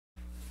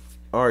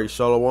All right,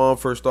 Shalom.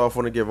 First off,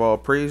 I want to give all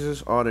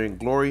praises, honor, and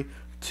glory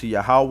to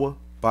Yahweh,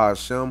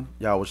 Ba'ashem,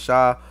 Yahweh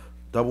Shai.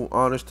 Double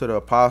honors to the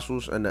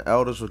apostles and the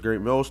elders of Great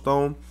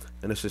Millstone.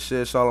 And a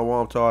sincere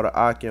Shalom to all the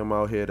Akim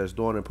out here that's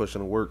doing and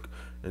pushing the work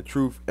in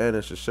truth and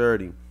in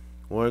sincerity.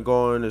 I want to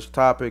go on this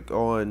topic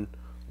on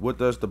what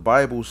does the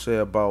Bible say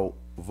about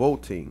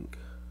voting.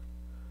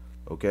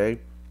 Okay.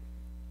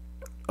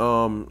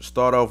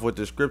 Start off with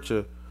the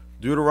scripture,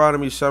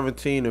 Deuteronomy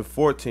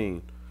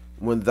 17:14.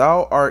 When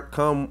thou art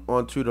come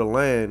unto the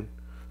land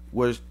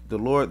which the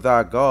Lord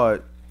thy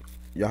God,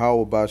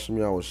 Yahweh Bashem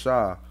Yahweh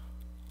Shah,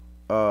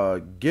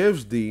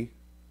 gives thee,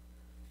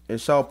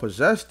 and shall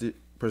possess it,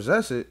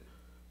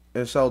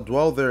 and shall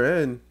dwell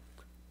therein,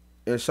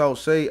 and shall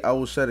say, I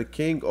will set a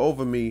king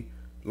over me,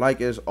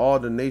 like as all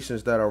the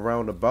nations that are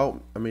round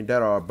about,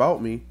 that are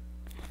about me,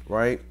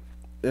 right?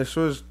 This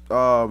was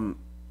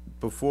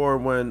before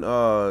when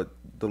the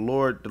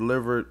Lord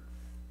delivered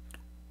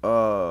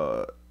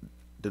uh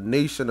the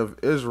nation of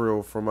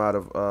Israel from out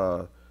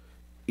of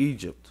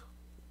Egypt,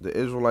 the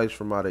Israelites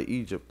from out of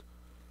Egypt.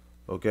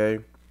 Okay,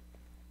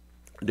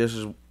 this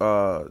is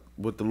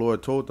what the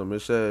Lord told them.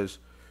 It says,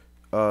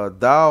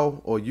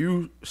 "Thou or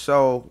you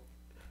shall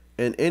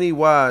in any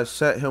wise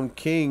set him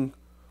king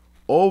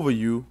over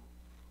you,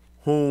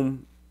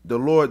 whom the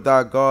Lord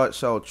thy God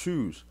shall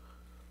choose."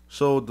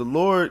 So the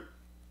Lord,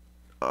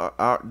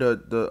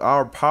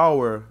 our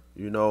power,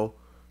 the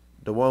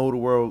one who the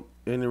world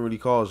really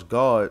calls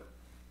God,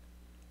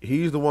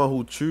 He's the one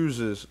who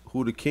chooses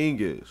who the king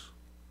is.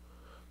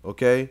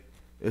 Okay?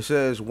 It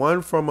says,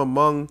 one from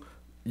among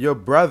your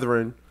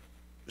brethren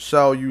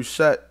shall you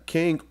set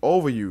king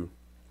over you.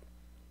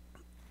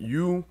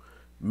 You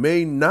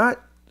may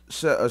not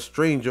set a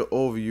stranger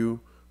over you,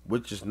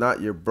 which is not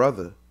your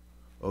brother.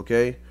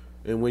 Okay?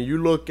 And when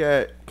you look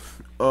at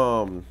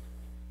the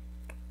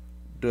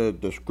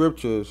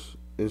scriptures,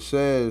 it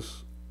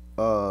says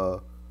a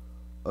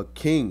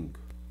king,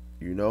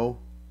 you know.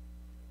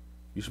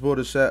 You're supposed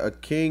to set a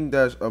king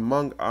that's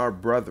among our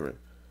brethren.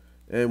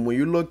 And when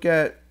you look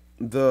at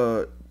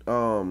the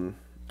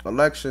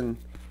election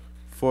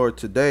for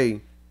today,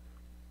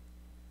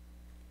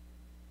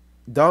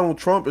 Donald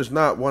Trump is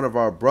not one of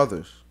our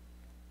brothers.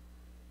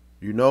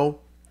 You know,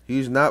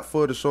 he's not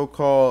for the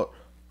so-called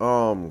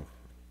Negroes,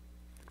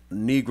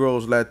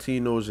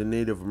 Latinos, and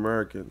Native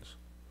Americans,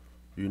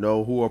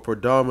 who are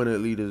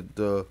predominantly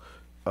the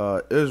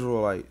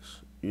Israelites.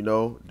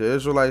 The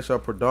Israelites are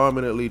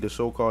predominantly the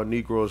so-called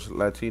Negroes,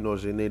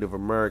 Latinos, and Native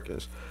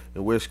Americans.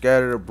 And we're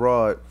scattered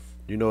abroad,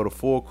 the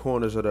four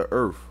corners of the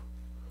earth.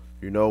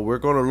 We're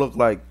going to look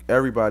like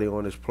everybody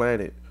on this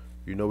planet.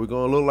 We're going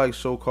to look like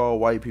so-called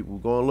white people.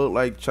 We're going to look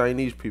like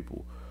Chinese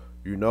people.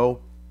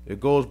 It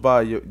goes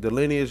by, the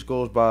lineage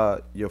goes by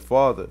your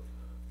father,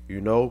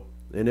 and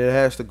it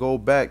has to go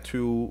back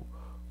to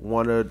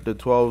one of the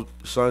 12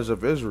 sons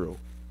of Israel,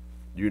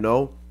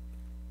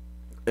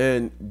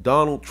 And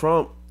Donald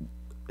Trump,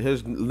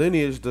 his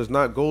lineage does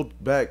not go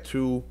back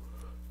to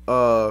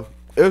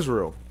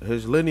Israel.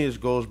 His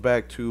lineage goes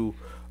back to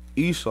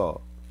Esau,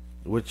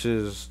 which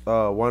is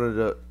one of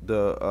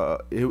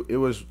it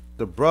was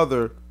the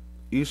brother.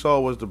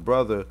 Esau was the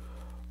brother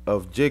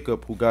of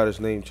Jacob, who got his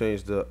name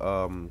changed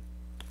to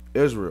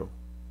Israel.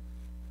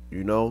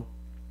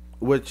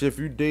 Which if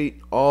you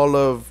date all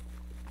of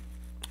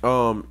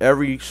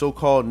every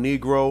so-called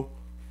Negro,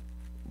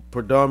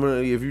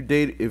 predominantly if you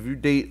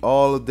date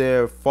all of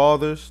their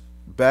fathers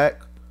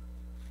back,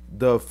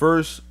 the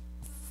first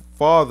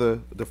father,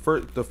 the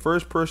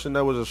first person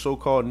that was a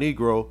so-called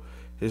Negro,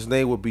 his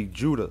name would be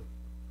Judah.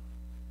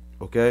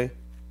 Okay?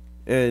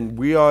 And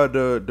we are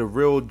the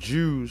real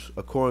Jews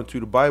according to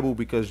the Bible,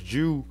 because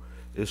Jew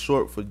is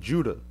short for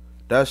Judah.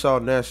 That's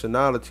our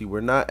nationality. We're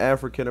not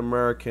African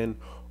American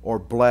or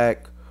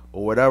black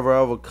or whatever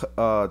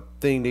other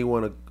thing they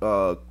want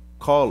to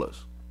call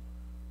us.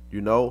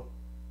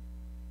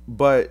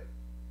 But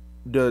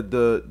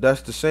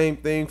that's the same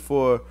thing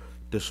for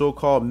the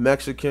so-called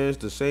Mexicans,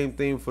 the same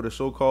thing for the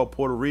so-called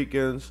Puerto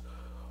Ricans,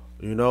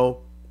 the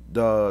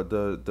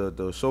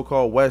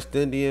so-called West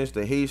Indians,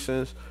 the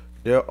Haitians,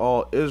 they're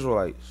all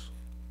Israelites,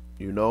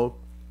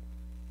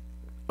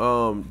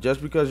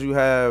 Just because you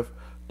have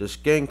the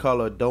skin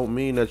color don't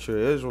mean that you're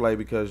Israelite,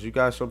 because you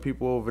got some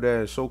people over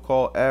there in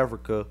so-called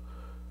Africa,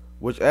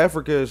 which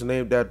Africa is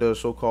named after a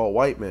so-called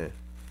white man,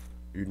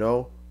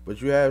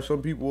 But you have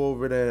some people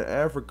over there in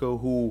Africa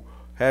who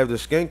have the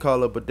skin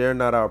color, but they're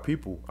not our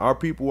people. Our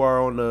people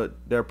are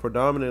they're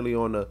predominantly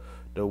on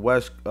the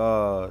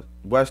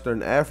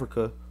Western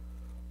Africa,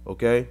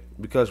 okay?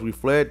 Because we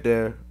fled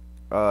there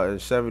in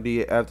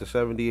 70 after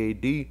 70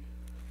 AD.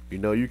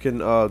 You can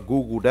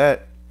Google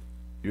that,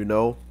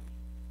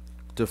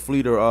 to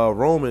flee the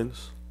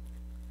Romans,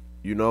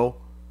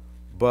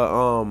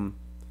 But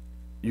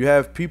you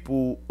have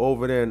people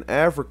over there in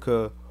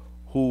Africa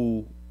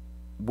who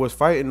was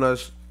fighting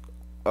us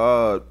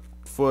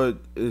for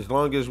as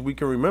long as we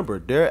can remember.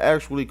 They're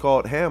actually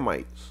called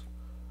Hamites.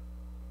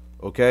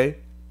 Okay?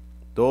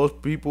 Those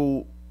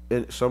people,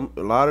 and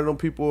a lot of them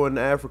people in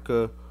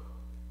Africa,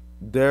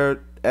 they're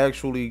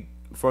actually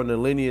from the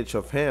lineage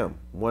of Ham,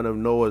 one of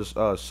Noah's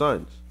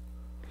sons.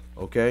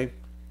 Okay.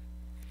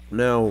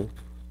 Now,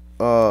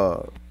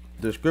 uh,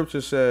 the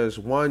scripture says,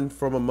 "One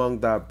from among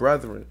thy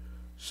brethren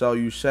shall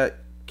you set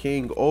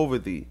king over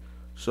thee."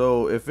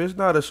 So, if it's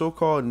not a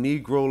so-called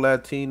Negro,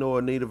 Latino,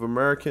 or Native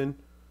American,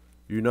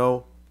 you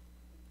know,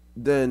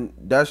 then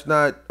that's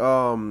not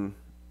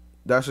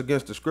that's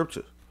against the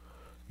scriptures.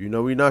 You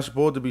know, we're not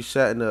supposed to be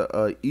setting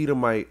a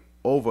Edomite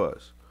over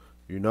us.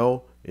 You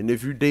know, and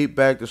if you date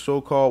back the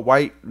so-called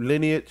white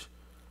lineage,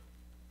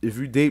 if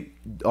you date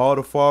all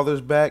the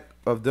fathers back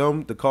of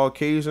them, the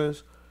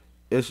Caucasians,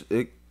 if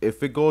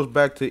it goes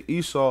back to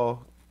Esau,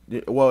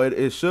 well,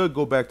 it should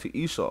go back to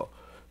Esau,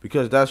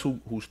 because that's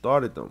who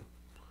started them.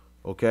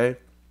 Okay,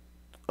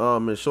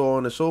 and so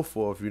on and so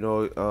forth. You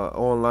know,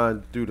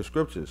 online through the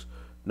scriptures.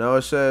 Now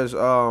it says,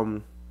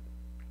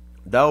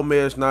 "Thou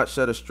mayest not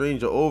set a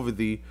stranger over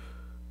thee,"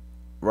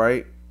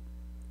 right?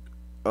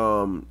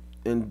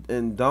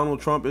 And Donald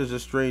Trump is a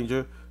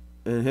stranger.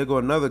 And here go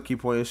another key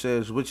point. It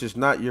says, "Which is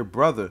not your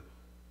brother."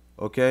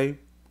 Okay,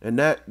 and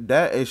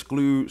that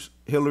excludes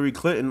Hillary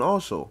Clinton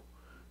also.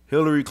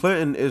 Hillary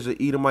Clinton is an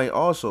Edomite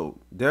also.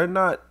 They're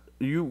not,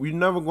 you're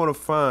never gonna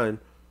find,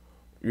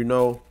 you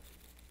know,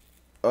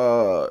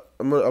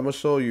 I'm gonna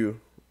show you.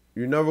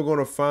 You're never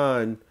gonna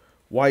find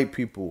white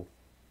people.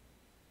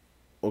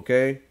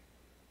 Okay,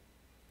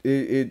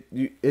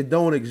 it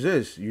don't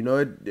exist. You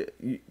know,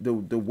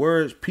 the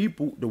words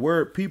people, the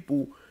word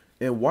people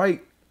and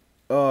white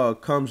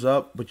comes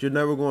up, but you're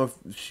never going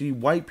to see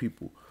white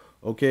people,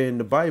 okay, in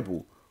the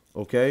Bible.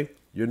 Okay,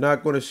 you're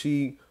not going to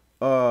see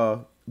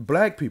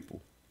black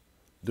people.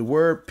 The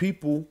word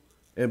people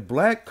and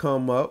black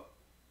come up,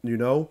 you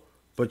know,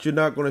 but you're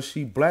not going to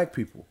see black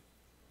people.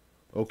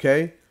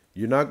 Okay,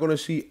 you're not going to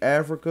see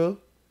Africa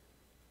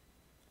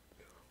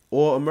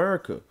or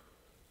America.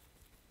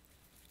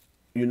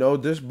 You know,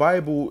 this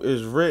Bible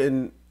is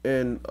written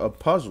in a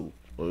puzzle,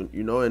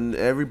 you know, and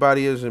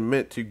everybody isn't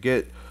meant to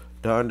get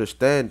the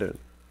understanding,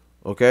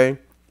 okay?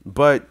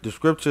 But the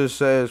scripture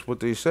says what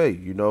they say,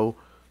 you know.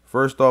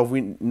 First off,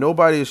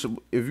 nobody is,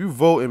 if you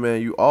voting,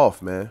 man, you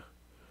off, man.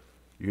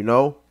 You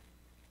know,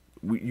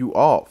 you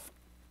off.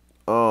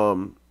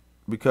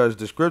 Because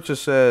the scripture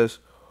says,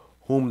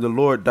 "Whom the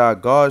Lord thy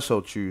God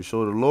shall choose."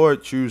 So the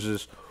Lord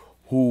chooses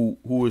who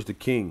is the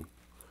king,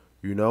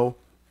 you know.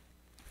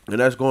 And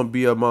that's going to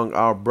be among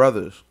our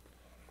brothers.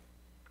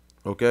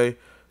 Okay?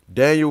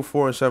 Daniel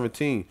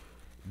 4:17.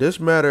 "This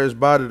matter is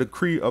by the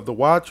decree of the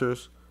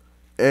watchers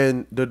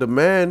and the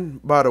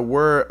demand by the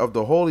word of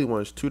the holy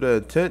ones, to the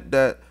intent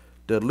that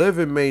the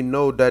living may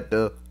know that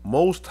the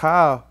Most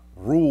High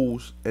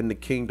rules in the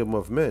kingdom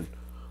of men."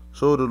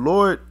 So the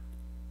Lord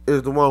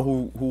is the one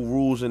who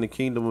rules in the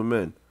kingdom of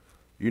men.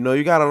 You know,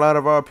 you got a lot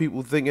of our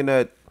people thinking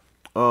that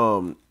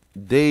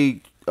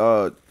they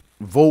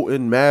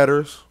voting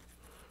matters,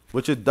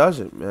 which it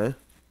doesn't, man.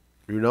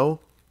 You know,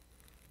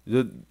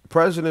 the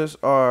presidents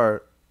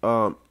are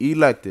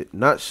elected,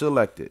 not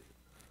selected.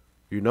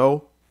 You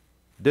know,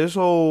 this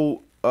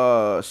whole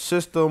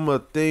system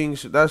of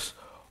things, that's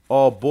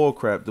all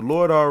bullcrap. The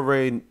Lord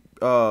already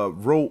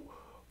wrote,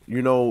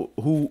 you know,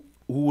 who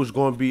was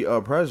going to be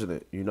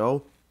president. You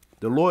know,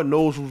 the Lord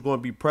knows who's going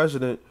to be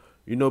president,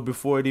 you know,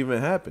 before it even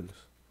happens.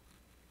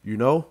 You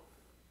know,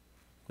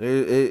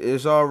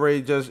 it's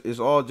already just, it's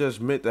all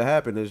just meant to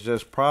happen. It's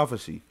just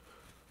prophecy.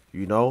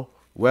 You know,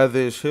 whether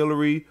it's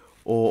Hillary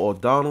or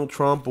Donald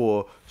Trump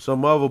or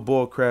some other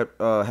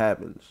bullcrap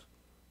happens,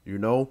 you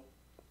know.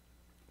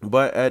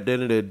 But at the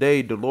end of the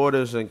day, the Lord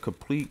is in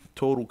complete,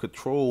 total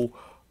control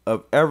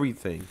of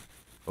everything,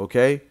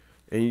 okay?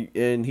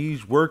 And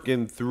He's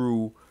working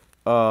through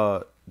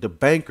the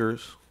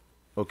bankers,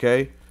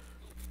 okay?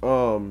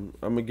 I'm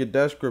gonna get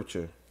that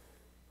scripture.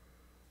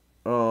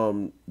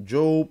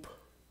 Job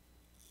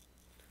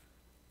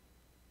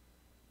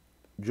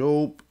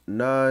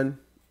 9.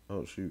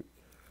 Oh shoot.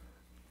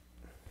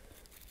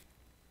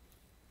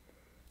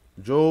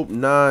 Job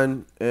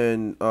 9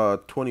 and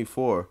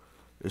 24.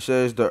 It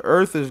says, "The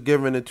earth is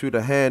given into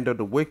the hand of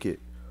the wicked."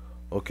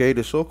 Okay,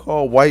 the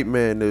so-called white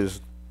man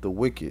is the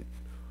wicked.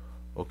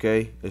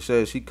 Okay, it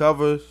says, "He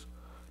covers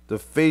the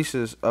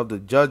faces of the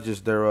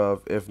judges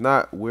thereof. If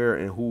not, where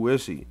and who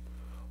is he?"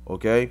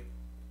 Okay.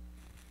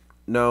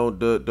 Now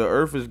the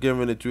earth is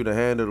given into the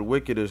hand of the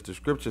wicked, as the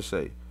scriptures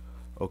say.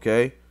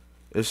 Okay.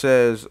 It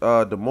says,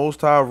 "The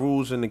Most High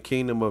rules in the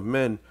kingdom of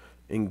men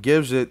and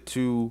gives it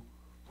to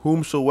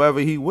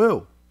whomsoever he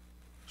will."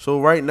 So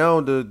right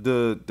now,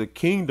 the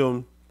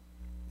kingdom,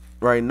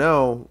 right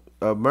now,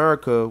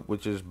 America,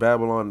 which is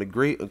Babylon the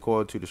Great,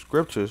 according to the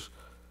scriptures,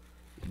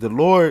 the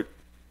Lord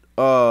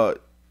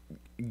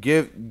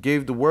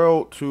gave the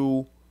world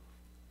to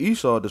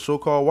Esau, the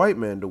so-called white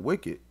man, the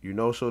wicked. You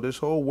know, so this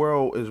whole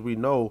world, as we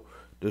know,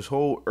 this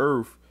whole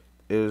earth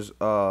is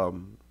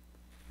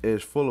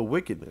full of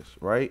wickedness,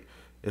 right?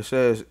 It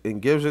says,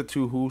 "And gives it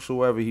to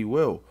whosoever he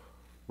will,"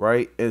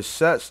 right? And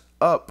sets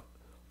up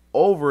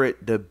over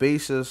it the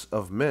basis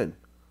of men.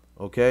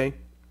 Okay?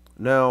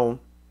 Now,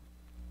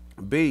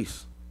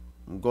 base.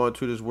 I'm going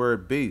to this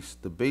word base,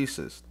 the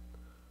basis.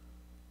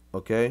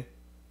 Okay?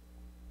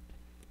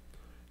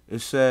 It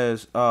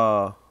says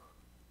low,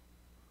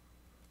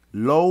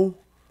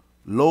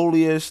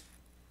 lowliest,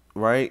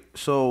 right?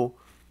 So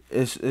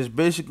it's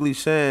basically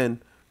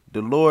saying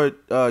the Lord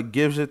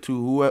gives it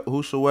to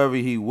whosoever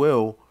he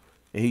will,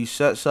 and he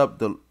sets up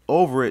the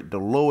over it the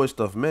lowest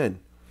of men.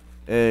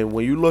 And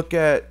when you look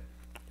at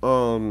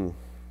um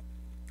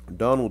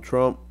Donald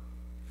Trump,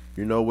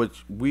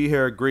 which we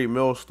here at Great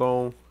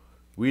Millstone,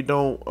 we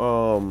don't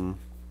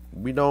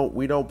we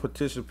don't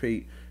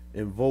participate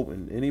in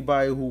voting.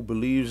 Anybody who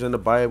believes in the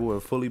Bible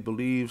and fully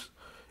believes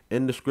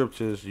in the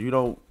scriptures,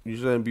 you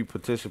shouldn't be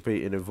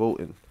participating in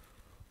voting.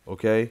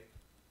 Okay?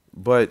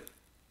 But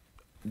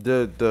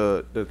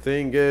the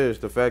thing is,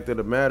 the fact of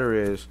the matter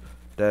is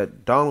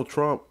that Donald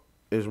Trump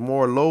is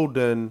more low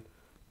than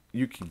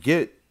you can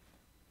get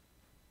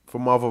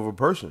from off of a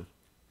person.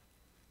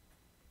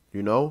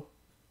 You know?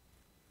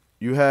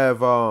 You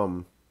have uh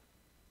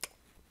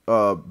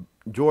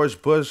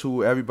George Bush,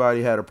 who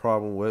everybody had a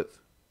problem with,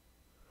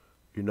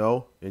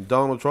 and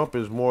Donald Trump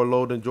is more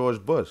low than George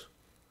Bush.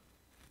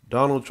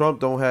 Donald Trump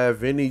don't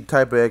have any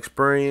type of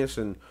experience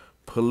in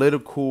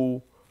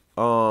political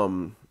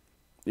um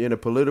in a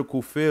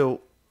political field.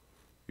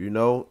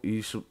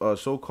 He's a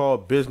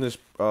so-called business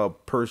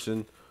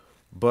person,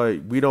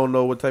 but we don't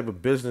know what type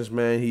of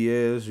businessman he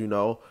is.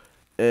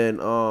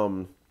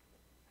 And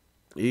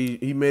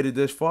he made it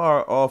this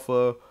far off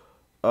of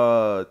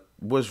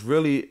what's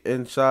really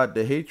inside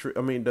the hatred.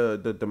 I mean,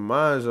 the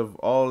minds of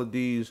all of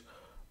these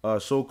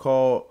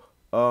so-called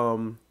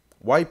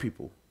white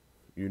people.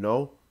 You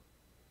know,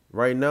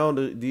 right now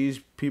these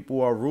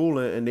people are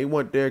ruling and they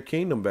want their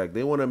kingdom back.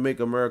 They want to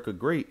make America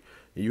great.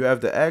 And you have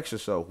to ask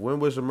yourself, when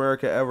was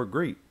America ever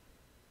great?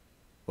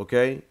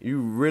 Okay,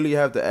 you really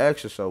have to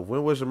ask yourself,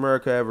 when was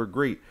America ever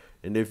great?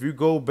 And if you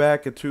go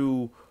back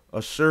into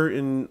a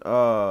certain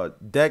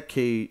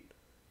decade,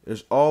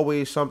 there's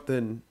always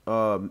something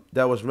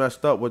that was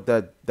messed up with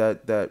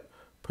that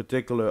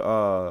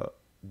particular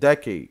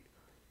decade.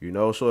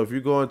 So if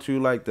you go into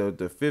like the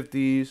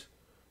 50s,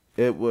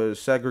 it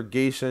was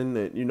segregation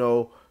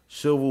and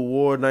Civil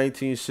War,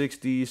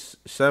 1960s,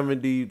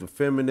 70s, the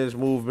feminist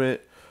movement,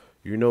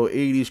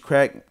 80s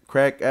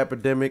crack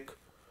epidemic.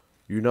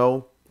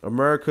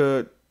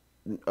 America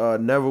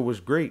never was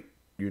great,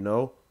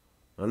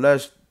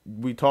 unless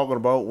we talking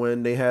about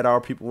when they had our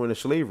people into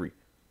slavery.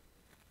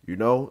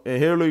 And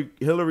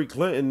Hillary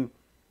Clinton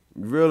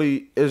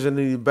really isn't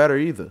any better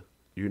either.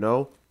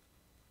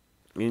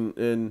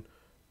 And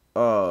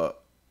uh,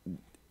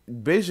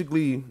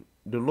 basically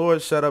the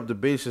Lord set up the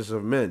basis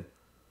of men.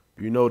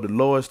 The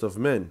lowest of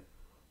men.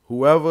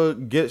 Whoever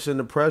gets in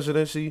the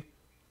presidency,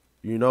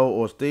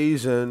 or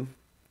stays in,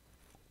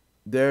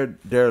 they're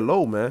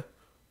low, man.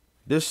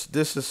 This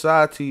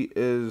society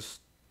is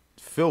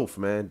filth,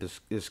 man. This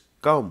is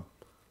scum,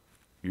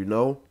 you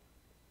know.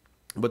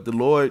 But the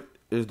Lord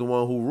is the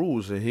one who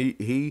rules, and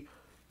He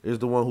is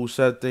the one who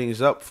set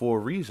things up for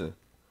a reason,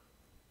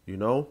 you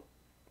know.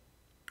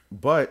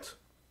 But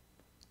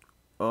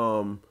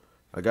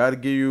I got to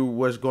give you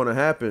what's going to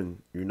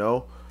happen,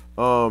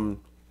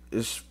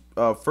 It's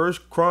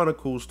First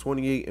Chronicles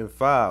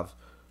 28:5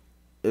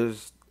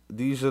 is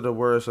these are the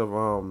words of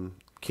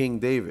King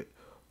David.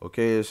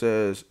 Okay, it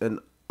says, "And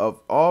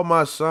of all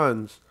my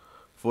sons,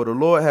 for the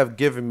Lord have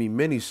given me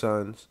many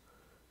sons,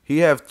 he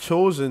hath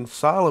chosen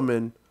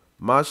Solomon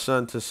my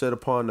son to sit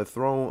upon the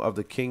throne of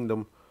the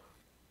kingdom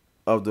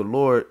of the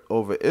Lord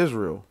over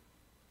Israel."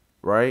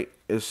 Right?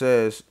 It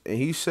says, "And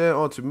he said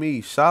unto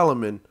me,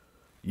 Solomon,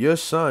 your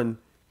son,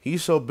 he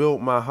shall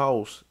build my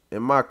house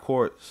and my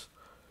courts,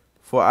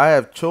 for I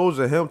have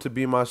chosen him to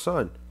be my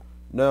son."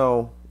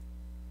 Now,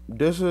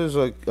 this is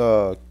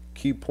a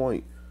key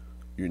point,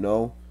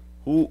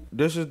 Who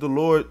this is the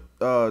Lord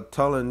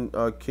telling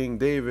King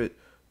David,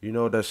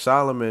 that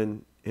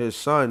Solomon, his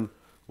son,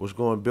 was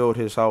going to build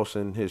his house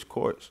and his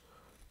courts,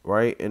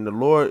 right? And the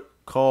Lord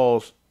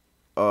calls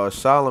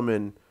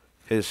Solomon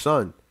his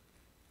son.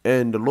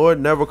 And the Lord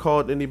never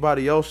called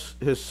anybody else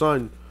his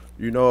son,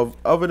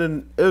 other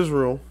than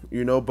Israel,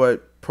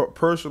 but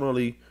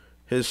personally,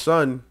 his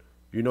son,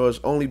 his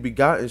only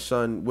begotten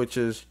son, which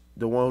is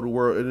the one who the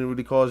world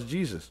inwardly calls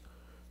Jesus,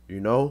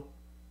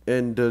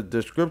 And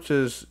the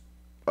scriptures,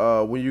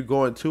 when you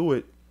go into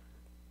it,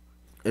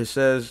 it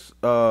says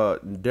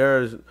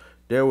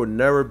there will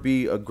never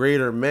be a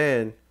greater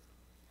man,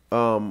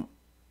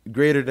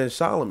 greater than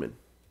Solomon.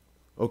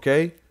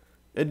 Okay?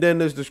 And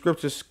then as the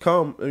scriptures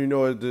come,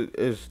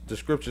 as the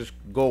scriptures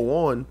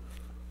go on,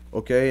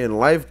 okay, and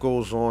life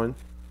goes on,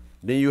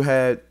 then you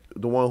had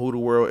the one who the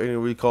world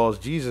inwardly calls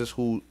Jesus,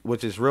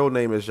 which his real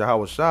name is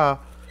Yahweh Shah,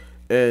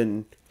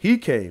 and he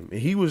came,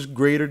 and he was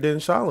greater than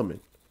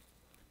Solomon.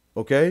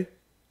 Okay?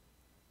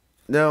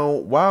 Now,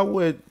 why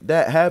would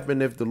that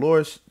happen if the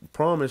Lord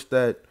promised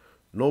that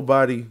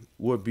nobody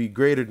would be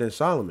greater than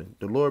Solomon?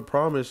 The Lord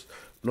promised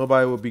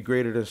nobody would be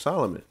greater than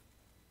Solomon.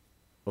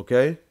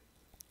 Okay?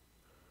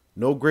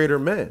 No greater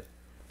man.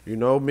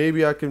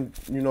 Maybe I can,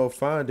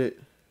 find it.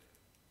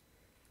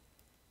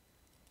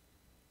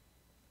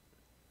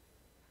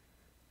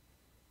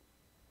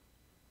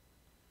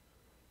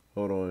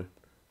 Hold on.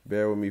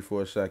 Bear with me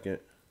for a second.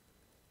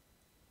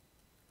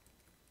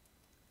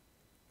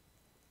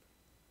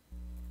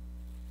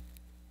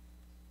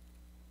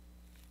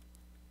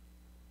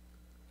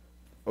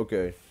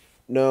 Okay.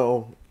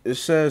 Now, it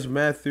says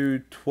Matthew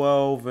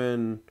 12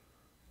 and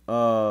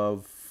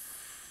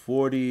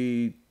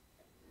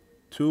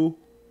 42,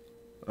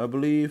 I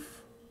believe.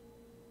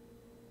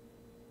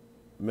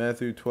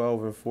 Matthew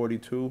 12 and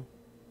 42.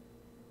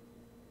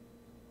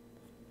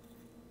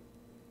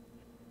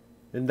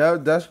 And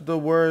that's the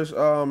words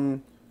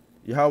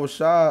Yahweh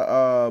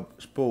Shah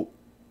spoke.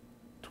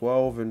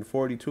 12 and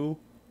 42.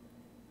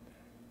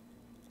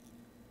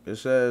 It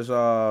says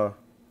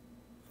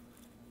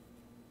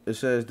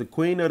the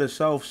queen of the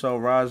south shall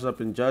rise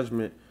up in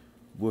judgment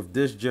with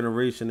this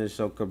generation and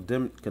shall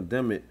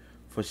condemn it,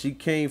 for she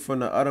came from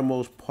the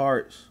uttermost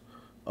parts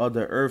of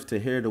the earth to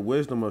hear the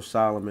wisdom of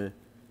Solomon,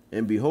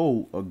 and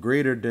behold, a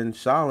greater than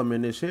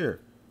Solomon is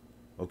here.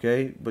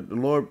 Okay, but the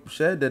Lord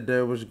said that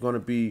there was going to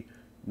be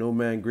no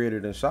man greater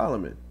than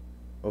Solomon.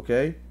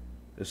 Okay,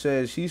 it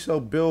says, he shall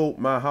build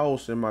my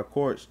house and my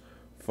courts,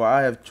 for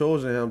I have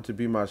chosen him to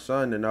be my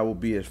son, and I will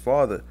be his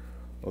father.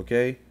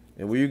 Okay,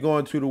 and when you go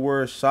into the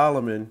word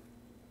Solomon,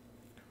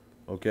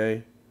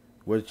 okay,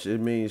 which it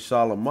means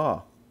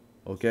Solomon,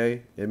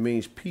 okay, it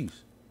means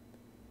peace.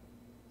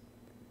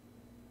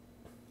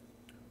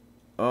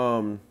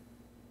 Um,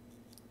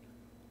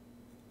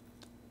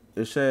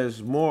 it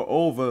says,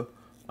 moreover,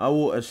 I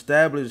will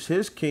establish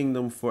his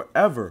kingdom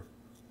forever.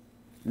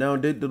 Now,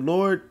 did the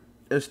Lord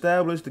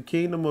establish the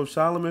kingdom of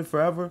Solomon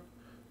forever?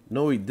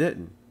 No, he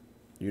didn't.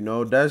 You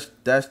know, that's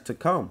to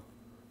come.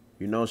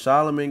 You know,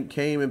 Solomon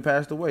came and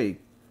passed away.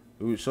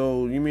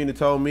 So you mean to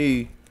tell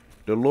me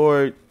the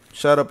Lord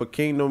set up a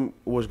kingdom,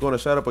 was going to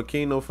set up a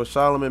kingdom for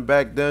Solomon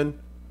back then,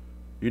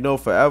 you know,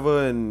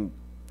 forever, and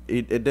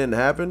it didn't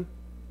happen?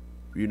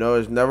 You know,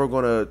 it's never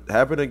going to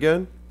happen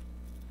again?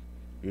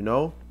 You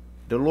know,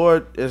 the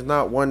Lord is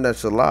not one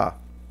that's a lie.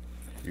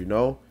 You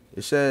know,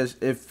 it says,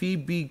 if he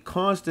be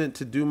constant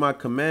to do my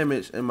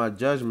commandments and my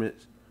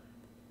judgments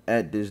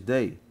at this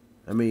day.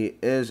 I mean,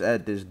 is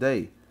at this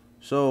day.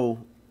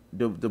 So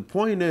the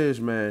point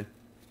is, man,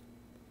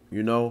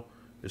 you know,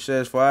 it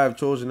says, for I have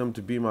chosen him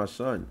to be my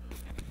son.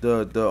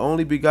 The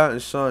only begotten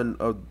son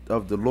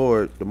of the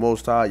Lord, the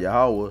Most High,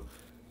 Yahweh,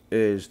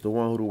 is the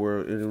one who the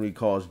word literally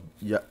calls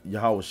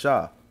Yahweh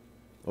Shah.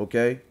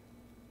 Okay?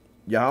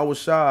 Yahweh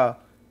Shah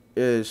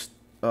is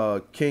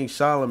King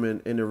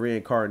Solomon in the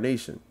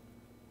reincarnation.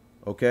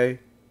 Okay?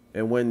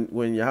 And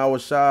when Yahweh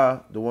Shah,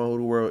 the one who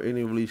the world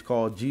inwardly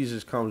called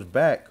Jesus, comes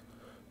back,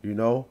 you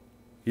know,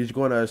 he's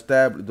going to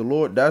establish the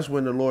Lord. That's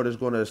when the Lord is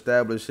going to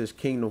establish his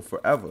kingdom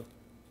forever.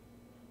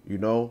 You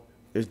know,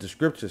 as the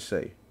scriptures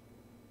say.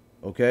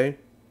 Okay?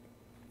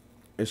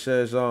 It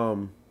says,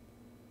 and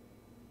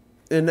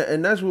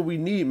that's what we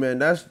need, man.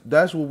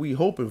 That's what we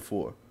hoping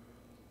for.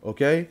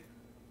 Okay?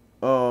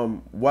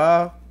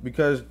 Why?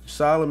 Because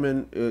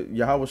Solomon,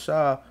 Yahweh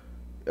Shah,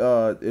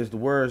 is the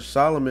word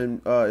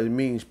Solomon. It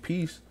means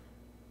peace.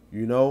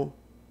 You know,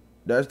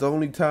 that's the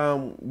only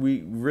time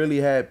we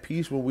really had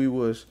peace, when we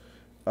was,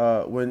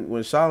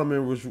 when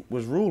Solomon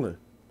was ruling.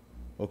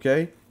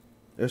 Okay,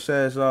 it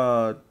says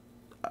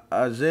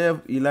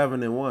Isaiah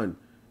 11 and 1,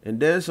 and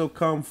there shall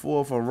come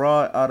forth a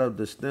rod out of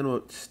the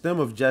stem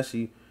of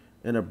Jesse,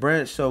 and a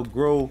branch shall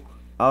grow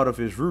out of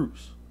his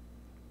roots.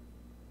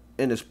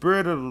 And the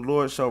spirit of the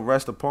Lord shall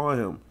rest upon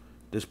him,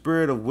 the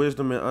spirit of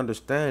wisdom and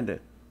understanding.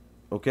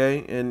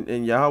 Okay,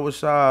 and Yahweh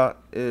Shah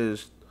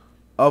is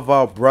of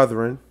our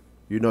brethren.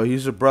 You know,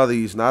 he's a brother.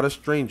 He's not a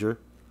stranger.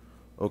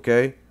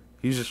 Okay,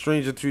 he's a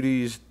stranger to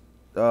these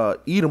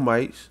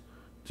Edomites,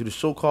 to the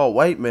so-called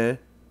white man.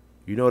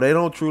 You know, they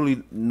don't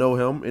truly know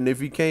him, and if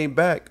he came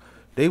back,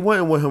 they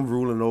wouldn't want him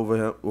ruling over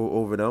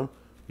them.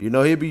 You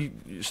know, he'd be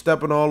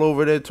stepping all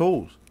over their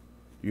toes.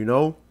 You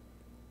know,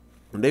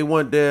 and they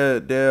want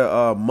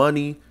their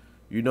money,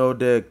 you know,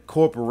 their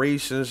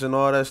corporations and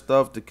all that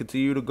stuff to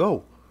continue to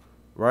go,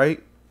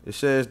 right? It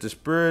says the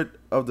spirit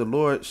of the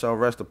Lord shall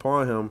rest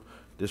upon him,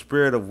 the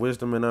spirit of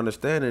wisdom and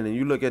understanding. And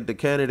you look at the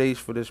candidates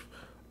for this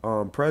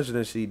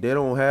presidency, they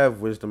don't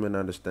have wisdom and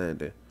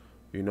understanding,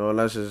 you know,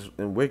 unless it's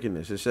in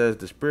wickedness. It says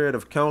the spirit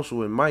of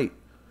counsel and might,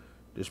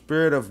 the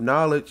spirit of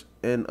knowledge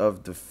and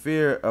of the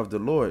fear of the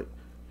Lord.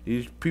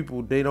 These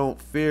people, they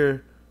don't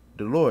fear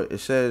the Lord. It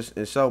says,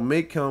 and shall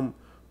make him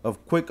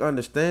of quick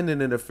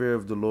understanding in the fear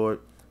of the Lord,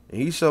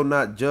 and he shall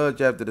not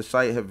judge after the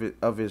sight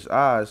of his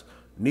eyes,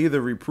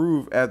 neither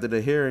reprove after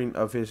the hearing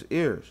of his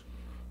ears.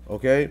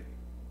 Okay?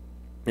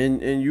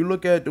 And you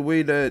look at the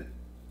way that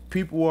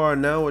people are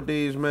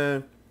nowadays,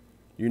 man,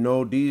 you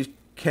know, these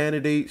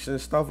candidates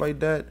and stuff like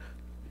that,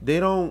 they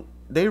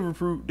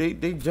reprove,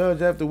 they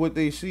judge after what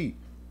they see.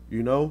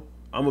 You know,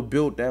 I'm gonna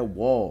build that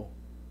wall,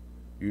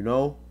 you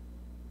know?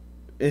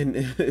 And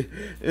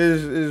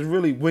it's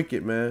really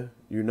wicked, man,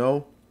 you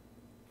know?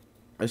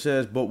 It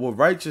says, but with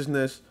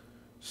righteousness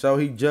shall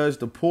he judge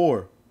the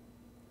poor,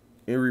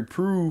 and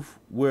reprove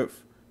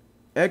with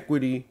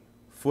equity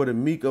for the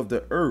meek of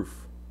the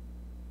earth.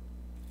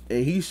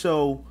 And he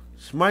shall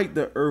smite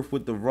the earth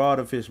with the rod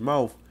of his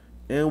mouth,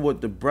 and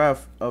with the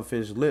breath of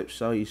his lips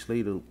shall he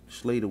slay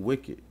the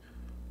wicked.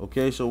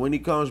 Okay, so when he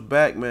comes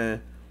back,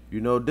 man,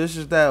 this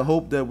is that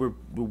hope that we're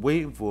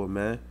waiting for,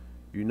 man.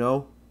 You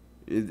know,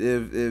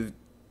 if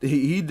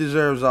he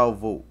deserves our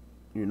vote,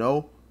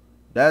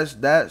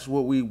 that's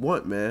what we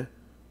want, man.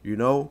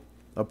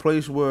 A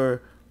place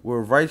where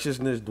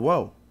righteousness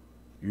dwell.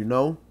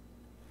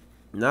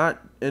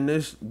 Not in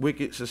this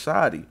wicked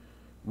society.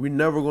 We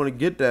never gonna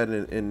get that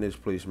in this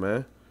place,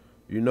 man.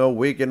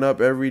 Waking up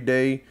every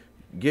day,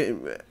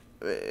 getting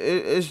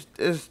it's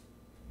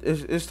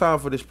time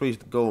for this place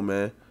to go,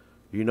 man.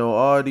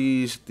 All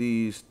these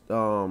the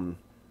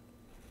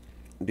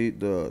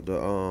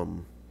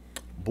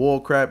bull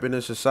crap in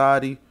the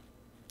society.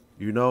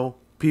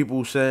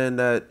 People saying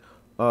that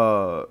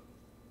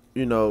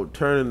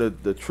turning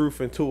the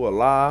truth into a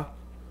lie.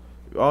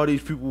 All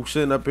these people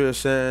sitting up here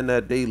saying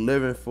that they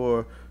living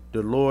for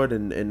the Lord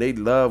and they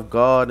love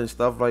God and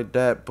stuff like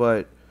that,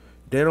 but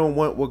they don't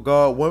want what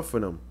God want for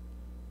them.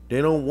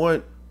 They don't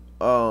want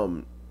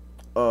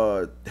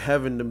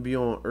heaven to be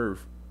on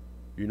earth.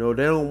 They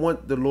don't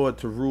want the Lord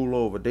to rule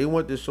over. They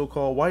want this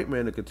so-called white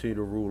man to continue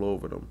to rule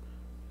over them.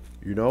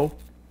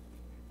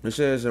 It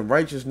says, "And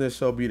righteousness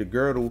shall be the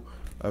girdle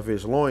of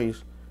his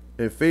loins,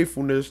 and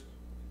faithfulness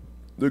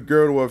the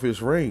girdle of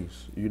his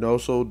reins."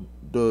 So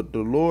the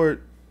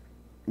Lord,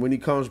 when he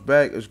comes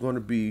back, is going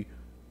to be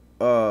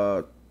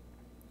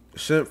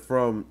sent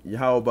from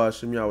Yahweh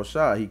Ba'Shem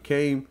Yahushua. He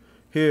came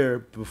here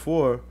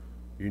before,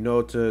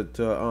 to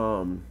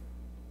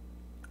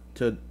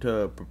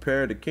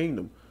prepare the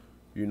kingdom.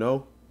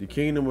 The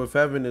kingdom of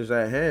heaven is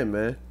at hand,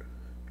 man.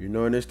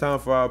 And it's time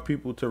for our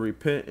people to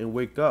repent and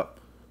wake up.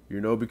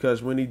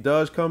 Because when he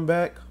does come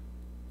back,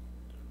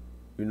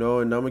 and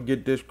I'm gonna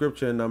get this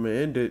scripture and I'm gonna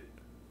end it.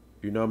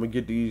 I'm gonna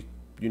get these,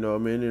 I'm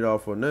gonna end it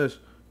off on this.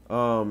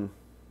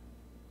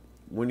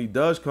 When he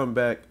does come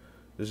back,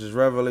 this is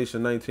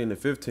Revelation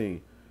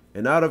 19:15.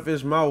 "And out of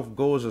his mouth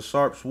goes a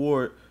sharp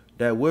sword,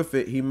 that with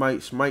it he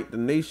might smite the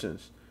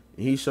nations.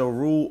 And he shall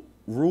rule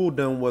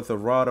them with a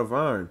rod of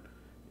iron.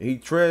 And he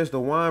treads the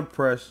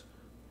winepress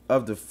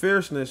of the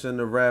fierceness and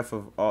the wrath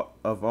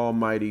of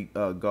Almighty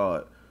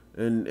God."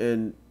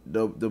 And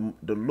the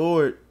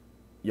Lord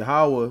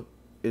Yahweh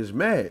is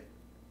mad.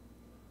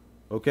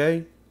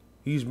 Okay,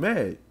 he's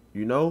mad.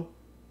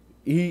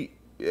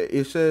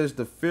 It says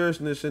the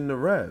fierceness and the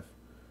wrath.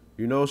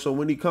 So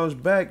when he comes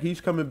back,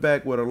 he's coming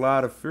back with a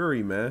lot of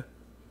fury, man.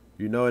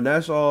 And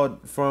that's all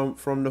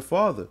from the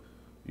Father.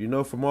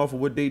 From off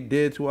of what they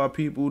did to our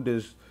people,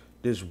 this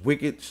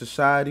wicked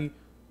society.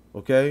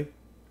 Okay.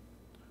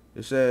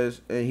 It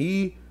says, "And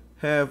he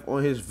have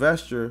on his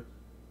vesture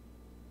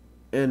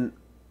and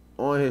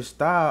on his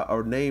thigh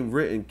a name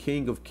written,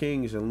 King of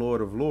Kings and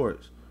Lord of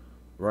Lords."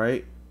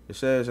 Right? It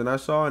says, "And I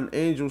saw an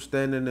angel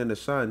standing in the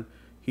sun.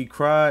 He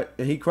cried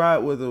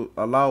with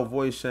a loud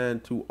voice,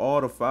 saying to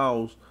all the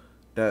fowls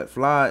that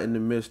fly in the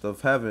midst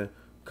of heaven,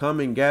 come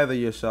and gather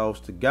yourselves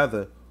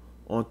together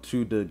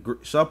onto the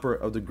supper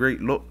of the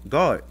great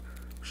God."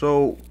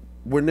 So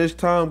when this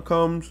time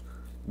comes,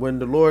 when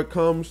the Lord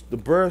comes, the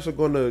birds are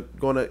gonna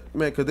man,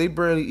 because they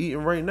barely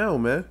eating right now,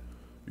 man.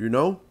 We're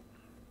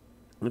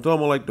talking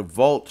about like the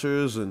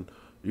vultures and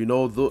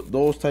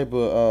those type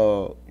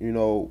of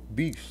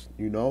beasts.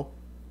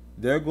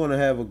 They're gonna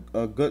have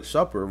a good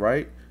supper,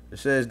 right? It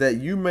says that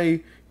you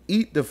may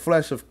eat the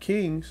flesh of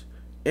kings,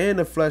 and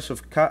the flesh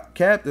of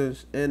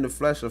captains, and the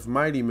flesh of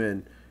mighty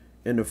men,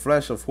 and the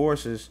flesh of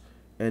horses,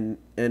 and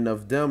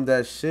of them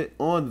that sit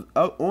on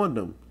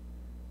them,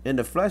 and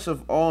the flesh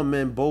of all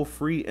men, both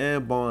free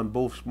and bond,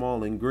 both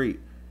small and great.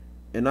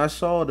 And I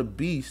saw the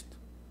beast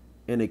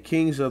and the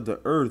kings of the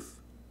earth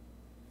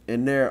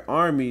and their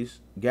armies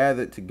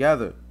gathered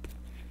together.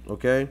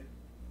 Okay.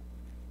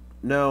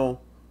 Now,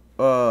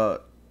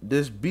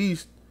 this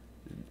beast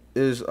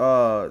is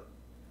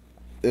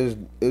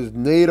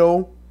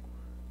NATO,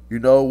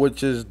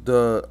 which is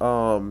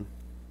the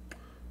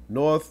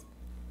North.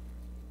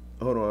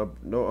 Hold on,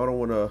 no, I don't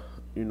want to,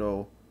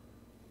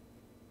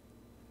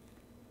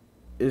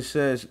 It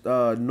says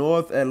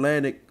North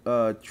Atlantic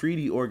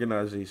Treaty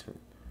Organization.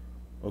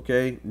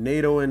 Okay,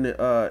 NATO and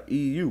the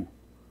EU.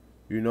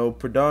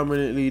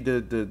 Predominantly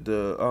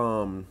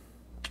the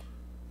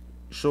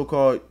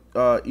so-called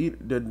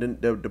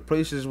the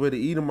places where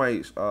the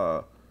Edomites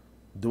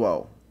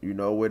dwell.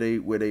 Where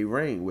they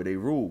reign, where they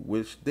rule,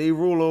 which they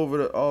rule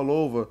over all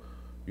over.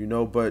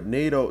 But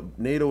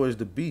NATO is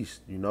the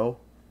beast.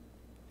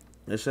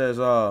 It says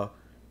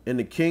 "And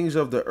the kings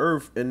of the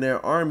earth and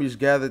their armies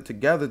gathered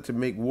together to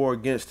make war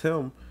against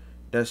him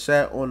that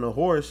sat on the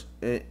horse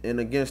and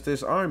against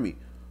this army."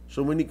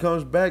 So when he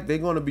comes back, they're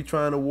going to be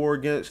trying to war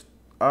against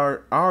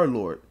our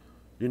Lord,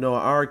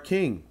 our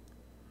King,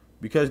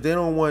 because they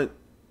don't want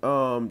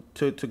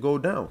to go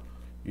down.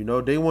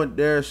 They want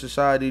their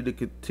society to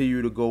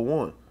continue to go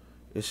on.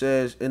 It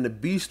says, "And the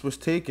beast was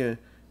taken,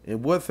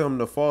 and with him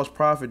the false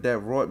prophet that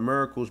wrought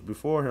miracles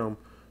before him,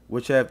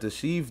 which have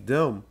deceived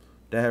them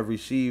that have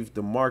received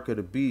the mark of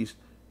the beast,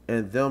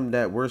 and them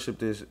that worshipped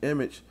his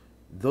image,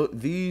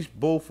 These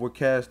both were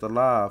cast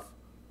alive,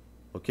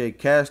 okay,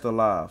 cast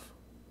alive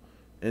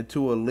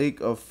into a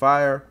lake of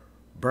fire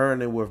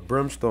burning with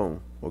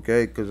brimstone,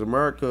 okay? Because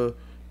America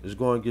is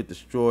going to get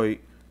destroyed,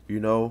 you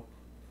know.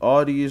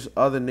 All these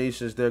other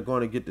nations, they're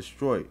going to get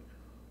destroyed,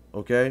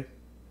 okay?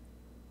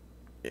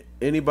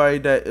 Anybody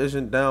that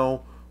isn't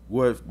down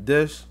with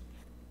this,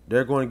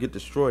 they're going to get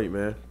destroyed,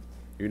 man.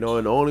 You know,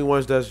 and the only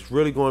ones that's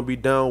really going to be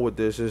down with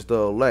this is the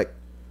elect,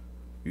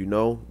 you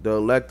know, the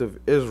elect of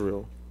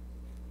Israel,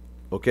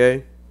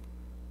 okay?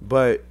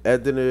 But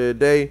at the end of the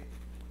day,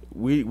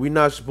 we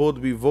not supposed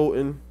to be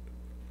voting,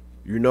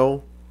 you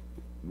know.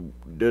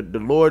 The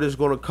Lord is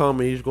going to come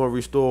and he's going to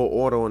restore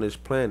order on this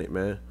planet,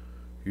 man.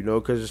 You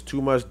know, because it's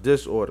too much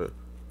disorder,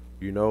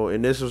 you know,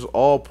 and this is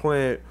all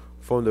planned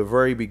from the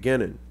very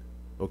beginning.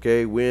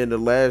 Okay, we're in the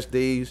last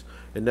days,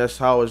 and that's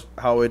how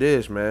it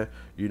is, man.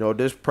 You know,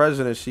 this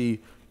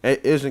presidency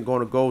isn't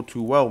going to go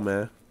too well,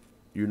 man.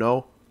 You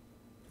know,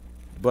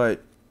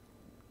 but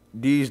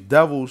these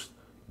devils,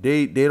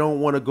 they don't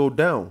want to go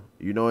down,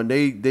 you know, and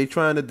they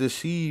trying to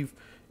deceive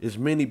as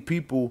many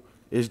people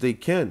as they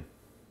can.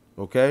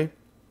 Okay,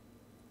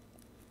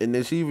 and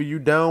it's either you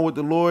down with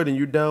the Lord and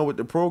you down with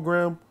the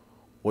program,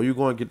 or you're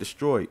going to get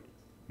destroyed.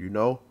 You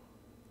know,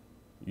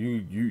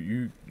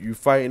 you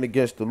fighting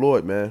against the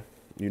Lord, man.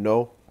 You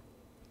know.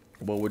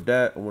 But with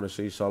that, I want to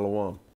say Shalom.